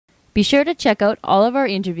Be sure to check out all of our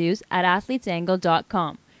interviews at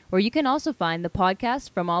athletesangle.com, where you can also find the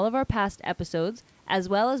podcast from all of our past episodes, as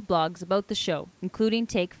well as blogs about the show, including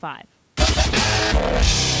Take 5.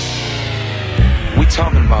 We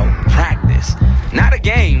talking about practice. Not a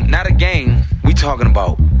game. We talking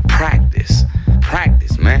about practice.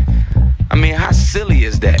 Practice, man. I mean, how silly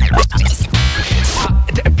is that?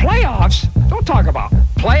 Playoffs? Don't talk about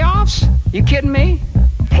playoffs. You kidding me?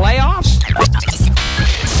 Playoffs?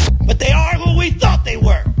 But they are who we thought they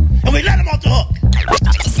were, and we let them off the hook.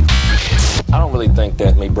 I don't really think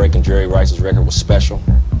that me breaking Jerry Rice's record was special.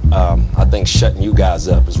 I think shutting you guys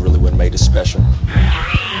up is really what made it special.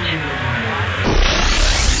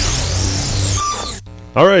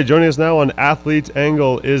 All right, joining us now on Athletes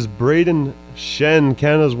Angle is Brayden Schenn,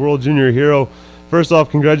 Canada's World Junior hero. First off,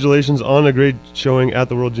 congratulations on a great showing at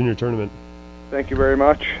the World Junior Tournament. Thank you very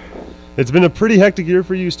much. It's been a pretty hectic year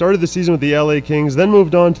for you. Started the season with the LA Kings, then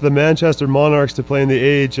moved on to the Manchester Monarchs to play in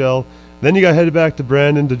the AHL. Then you got headed back to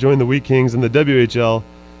Brandon to join the Wheat Kings in the WHL.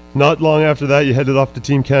 Not long after that, you headed off to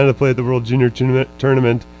Team Canada to play at the World Junior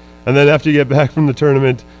Tournament. And then after you get back from the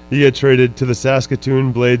tournament, you get traded to the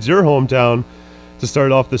Saskatoon Blades, your hometown, to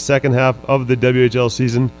start off the second half of the WHL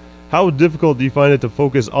season. How difficult do you find it to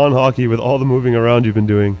focus on hockey with all the moving around you've been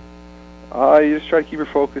doing? You just try to keep your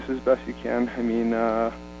focus as best you can. I mean,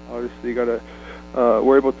 obviously you got to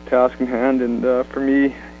worry about the task in hand. And for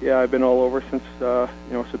me, yeah, I've been all over since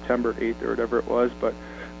September 8th or whatever it was. But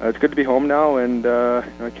it's good to be home now, and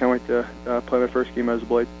I can't wait to play my first game as a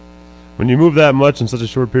Blade. When you move that much in such a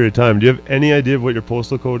short period of time, do you have any idea of what your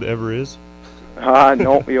postal code ever is?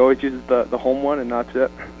 No, we always use the home one, and that's it.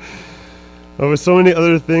 Well, with so many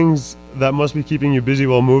other things that must be keeping you busy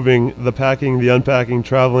while moving, the packing, the unpacking,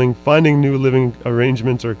 traveling, finding new living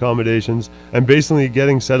arrangements or accommodations, and basically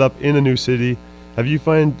getting set up in a new city, have you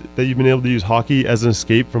find that you've been able to use hockey as an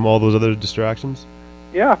escape from all those other distractions?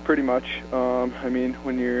 Yeah, pretty much. I mean,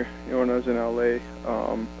 when I was in LA,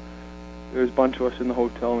 there was a bunch of us in the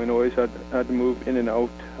hotel, and we always had to move in and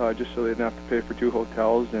out just so they didn't have to pay for two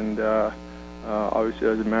hotels. And obviously,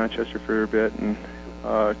 I was in Manchester for a bit, and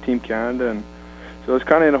Team Canada, and so I was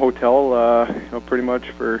kind of in a hotel, pretty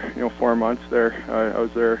much for 4 months there. I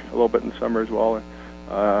was there a little bit in the summer as well,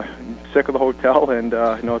 and sick of the hotel, and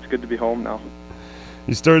it's good to be home now.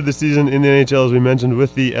 You started the season in the NHL, as we mentioned,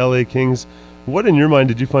 with the LA Kings. What, in your mind,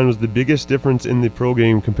 did you find was the biggest difference in the pro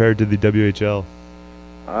game compared to the WHL?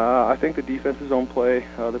 I think the defensive zone play,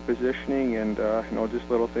 the positioning, and just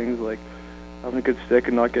little things like having a good stick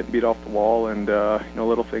and not getting beat off the wall, and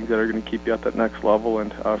little things that are going to keep you at that next level.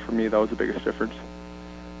 And for me, that was the biggest difference.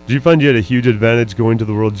 Do you find you had a huge advantage going to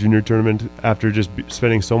the World Junior Tournament after just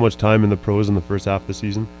spending so much time in the pros in the first half of the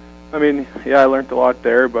season? I mean, yeah, I learned a lot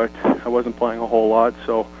there, but I wasn't playing a whole lot.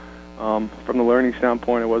 So from the learning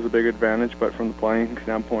standpoint, it was a big advantage, but from the playing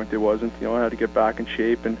standpoint, it wasn't. I had to get back in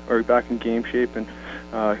shape or back in game shape and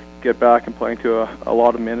get back and playing to a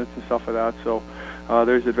lot of minutes and stuff like that. So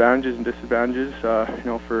there's advantages and disadvantages,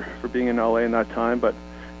 for being in LA in that time, but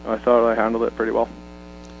I thought I handled it pretty well.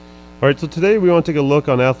 All right, so today we want to take a look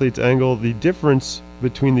on Athletes Angle, the difference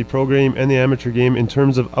between the pro game and the amateur game in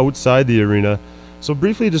terms of outside the arena. So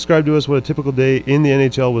briefly describe to us what a typical day in the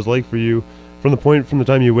NHL was like for you from the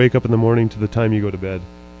time you wake up in the morning to the time you go to bed.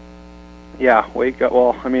 Yeah, wake up.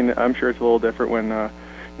 Well, I mean, I'm sure it's a little different when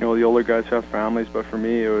the older guys have families, but for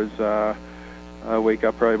me, it was I wake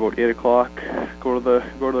up probably about 8 o'clock, go to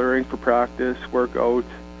the rink for practice, work out,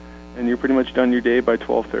 and you're pretty much done your day by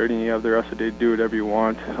 12:30, and you have the rest of the day to do whatever you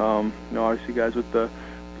want. Obviously, guys with the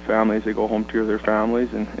families, they go home to their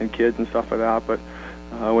families and kids and stuff like that. But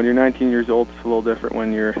when you're 19 years old, it's a little different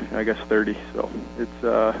when you're, I guess, 30. So it's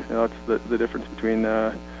that's the difference between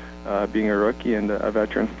being a rookie and a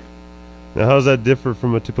veteran. Now, how does that differ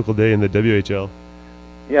from a typical day in the WHL?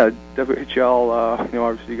 Yeah, WHL,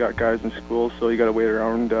 obviously you got guys in school, so you got to wait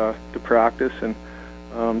around to practice, and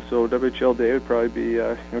so WHL day would probably be,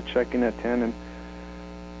 check in at 10 and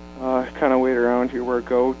kind of wait around your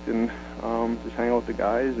workout and just hang out with the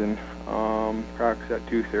guys and practice at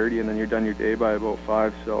 2:30, and then you're done your day by about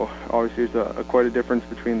 5. So obviously there's quite a difference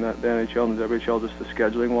between the NHL and the WHL, just the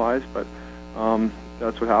scheduling wise, but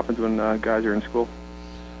that's what happens when guys are in school.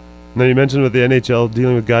 Now, you mentioned with the NHL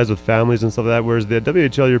dealing with guys with families and stuff like that, whereas the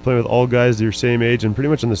WHL you're playing with all guys your same age and pretty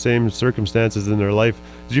much in the same circumstances in their life.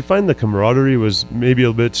 Did you find the camaraderie was maybe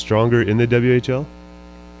a bit stronger in the WHL?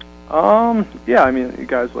 Yeah, I mean,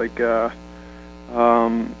 guys like, they're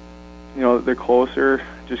closer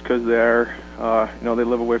just because they're, they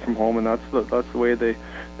live away from home, and that's the way they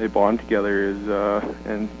bond together is,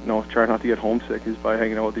 and try not to get homesick is by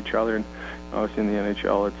hanging out with each other. And obviously in the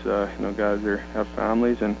NHL, it's guys have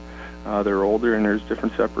families, and they're older and there's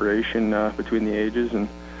different separation between the ages, and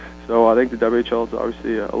so I think the WHL is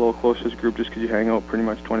obviously a little closer as a group just because you hang out pretty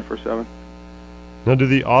much 24/7. Now, do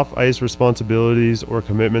the off-ice responsibilities or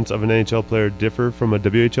commitments of an NHL player differ from a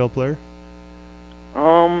WHL player?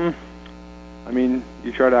 I mean,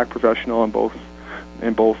 you try to act professional in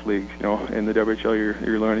both leagues. You know, in the WHL,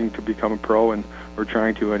 you're learning to become a pro, and we're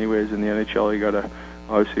trying to anyways. In the NHL, you gotta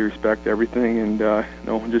obviously respect everything, and you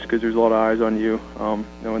know, just because there's a lot of eyes on you, you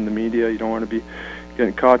know, in the media, you don't want to be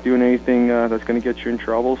getting caught doing anything that's going to get you in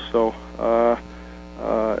trouble. So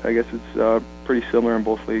I guess it's pretty similar in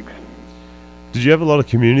both leagues. Did you have a lot of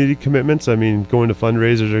community commitments? I mean, going to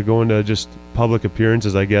fundraisers or going to just public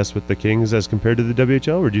appearances, I guess, with the Kings as compared to the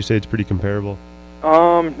WHL, or would you say it's pretty comparable?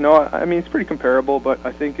 No, I mean, it's pretty comparable, but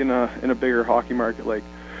I think in a bigger hockey market like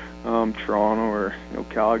Toronto or, you know,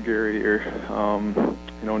 Calgary or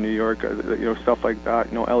you know, New York, you know, stuff like that.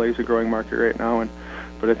 You know, LA is a growing market right now,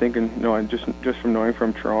 but I think you know, just from knowing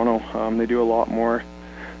from Toronto, they do a lot more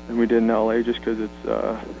than we did in LA, just because it's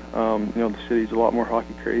you know, the city's a lot more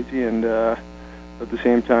hockey crazy, and at the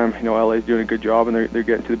same time, you know, LA is doing a good job, and they're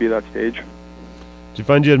getting to be that stage. Do you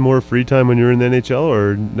find you had more free time when you were in the NHL,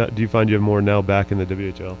 or do you find you have more now back in the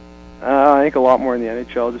WHL? I think a lot more in the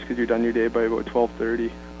NHL, just because you're done your day by about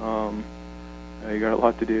 12:30. You got a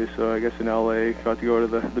lot to do, so I guess in LA, got to go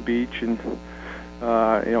to the beach and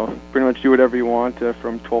you know, pretty much do whatever you want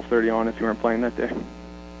from 12:30 on if you weren't playing that day.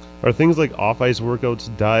 Are things like off-ice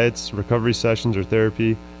workouts, diets, recovery sessions, or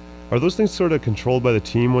therapy, are those things sort of controlled by the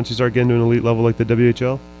team once you start getting to an elite level like the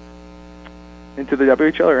WHL? Into the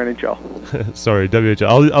WHL or NHL? Sorry,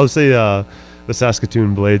 WHL. I'll say the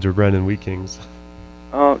Saskatoon Blades or Brandon Wheat Kings.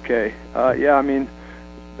 Okay. Yeah, I mean,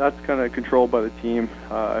 that's kind of controlled by the team.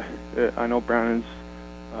 I know Brandon's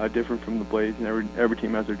different from the Blades, and every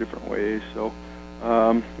team has their different ways. So, you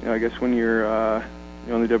know, I guess when you're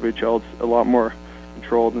you know, in the WHL, it's a lot more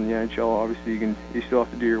controlled than the NHL. Obviously, you still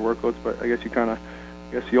have to do your workouts, but I guess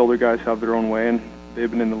the older guys have their own way, and they've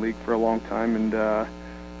been in the league for a long time, and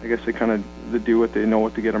I guess they do what they know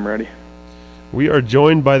what to get them ready. We are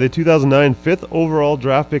joined by the 2009 5th overall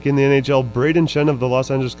draft pick in the NHL, Brayden Schenn of the Los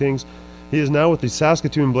Angeles Kings. He is now with the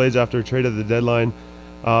Saskatoon Blades after a trade at the deadline.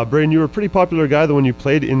 Brayden, you were a pretty popular guy when you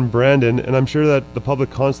played in Brandon, and I'm sure that the public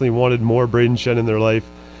constantly wanted more Brayden Schenn in their life.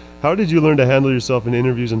 How did you learn to handle yourself in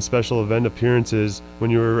interviews and special event appearances when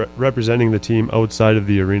you were representing the team outside of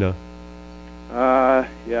the arena?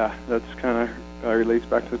 Yeah, that's kind of relates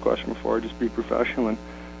back to the question before. Just be professional and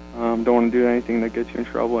don't want to do anything that gets you in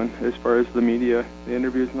trouble. And as far as the media, the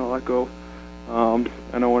interviews and all that go,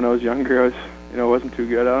 I know when I was younger, I wasn't too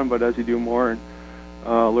good at them. But as you do more and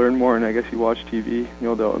learn more, and I guess you watch TV, you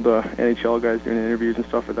know, the NHL guys doing interviews and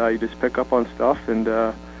stuff like that, you just pick up on stuff. And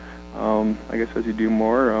I guess as you do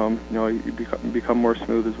more, you know, you become more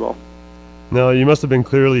smooth as well. Now, you must have been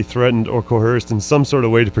clearly threatened or coerced in some sort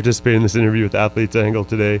of way to participate in this interview with Athletes Angle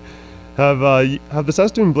today. Have the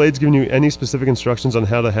Saskatoon Blades given you any specific instructions on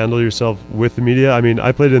how to handle yourself with the media? I mean,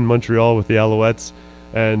 I played in Montreal with the Alouettes,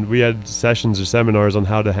 and we had sessions or seminars on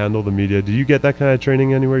how to handle the media. Do you get that kind of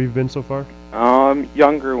training anywhere you've been so far?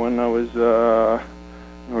 Younger, when I was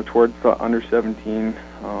you know, towards the under 17.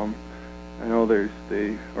 I know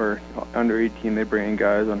or under 18, they bring in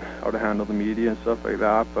guys on how to handle the media and stuff like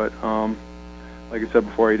that. But like I said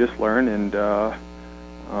before, you just learn, and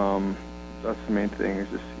that's the main thing. Is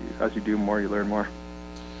just as you do more, you learn more.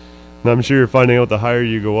 Now, I'm sure you're finding out the higher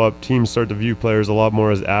you go up, teams start to view players a lot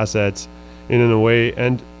more as assets in a way,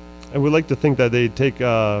 and I would like to think that they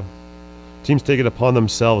teams take it upon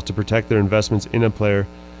themselves to protect their investments in a player.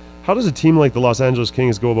 How does a team like the Los Angeles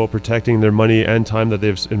Kings go about protecting their money and time that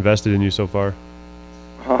they've invested in you so far?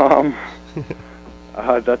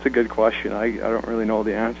 That's a good question. I don't really know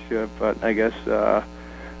the answer to it, but I guess yeah,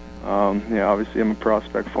 obviously I'm a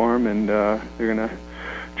prospect for them, and they're gonna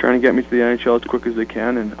try to get me to the NHL as quick as they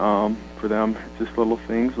can. And for them, it's just little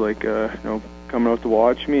things like you know, coming out to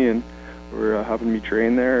watch me, and or having me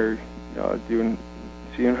train there, or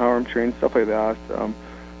seeing how I'm trained, stuff like that.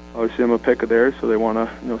 Obviously, I'm a pick of theirs, so they want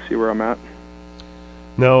to see where I'm at.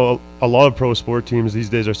 Now, a lot of pro sport teams these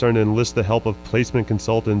days are starting to enlist the help of placement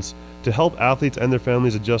consultants to help athletes and their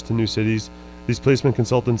families adjust to new cities. These placement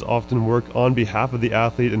consultants often work on behalf of the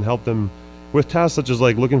athlete and help them with tasks such as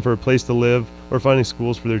like looking for a place to live or finding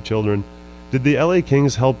schools for their children. Did the LA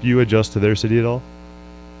Kings help you adjust to their city at all?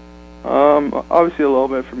 Obviously, a little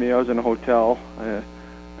bit for me. I was in a hotel. I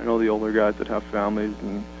know the older guys that have families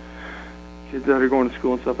and kids that are going to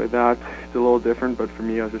school and stuff like that. It's a little different, but for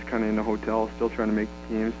me, I was just kind of in a hotel, still trying to make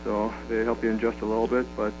the team, so they help you adjust a little bit.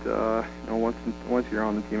 But you know, once you're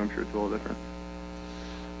on the team, I'm sure it's a little different.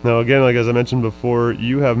 Now again, like as I mentioned before,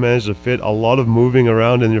 you have managed to fit a lot of moving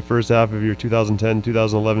around in your first half of your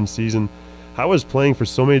 2010-2011 season. How has playing for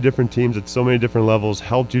so many different teams at so many different levels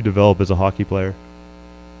helped you develop as a hockey player?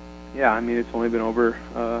 Yeah, I mean, it's only been over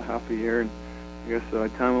half a year, and I guess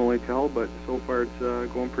time will only tell, but so far it's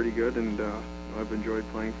going pretty good, and I've enjoyed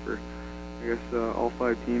playing for, I guess, all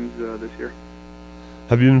 5 teams this year.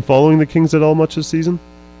 Have you been following the Kings at all much this season?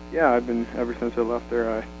 Yeah, I've been, ever since I left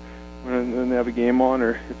there. When they have a game on,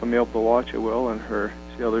 or if I'm able to watch, I will, or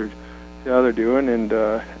see how they're doing. And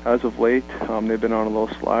as of late, they've been on a little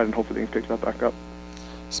slide, and hopefully they can pick that back up.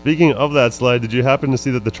 Speaking of that slide, did you happen to see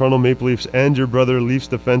that the Toronto Maple Leafs and your brother Leafs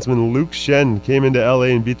defenseman Luke Schenn came into LA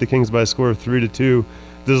and beat the Kings by a score of 3-2?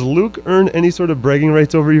 Does Luke earn any sort of bragging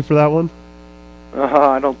rights over you for that one?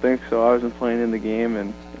 I don't think so. I wasn't playing in the game,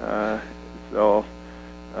 and so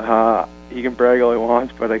he can brag all he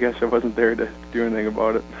wants, but I guess I wasn't there to do anything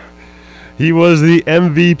about it. He was the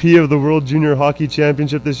MVP of the World Junior Hockey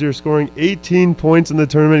Championship this year, scoring 18 points in the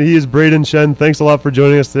tournament. He is Brayden Schenn. Thanks a lot for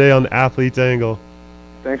joining us today on Athletes Angle.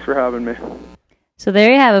 Thanks for having me. So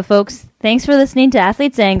there you have it, folks. Thanks for listening to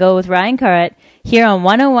Athletes Angle with Ryan Carrett here on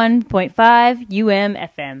 101.5 UM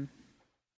FM.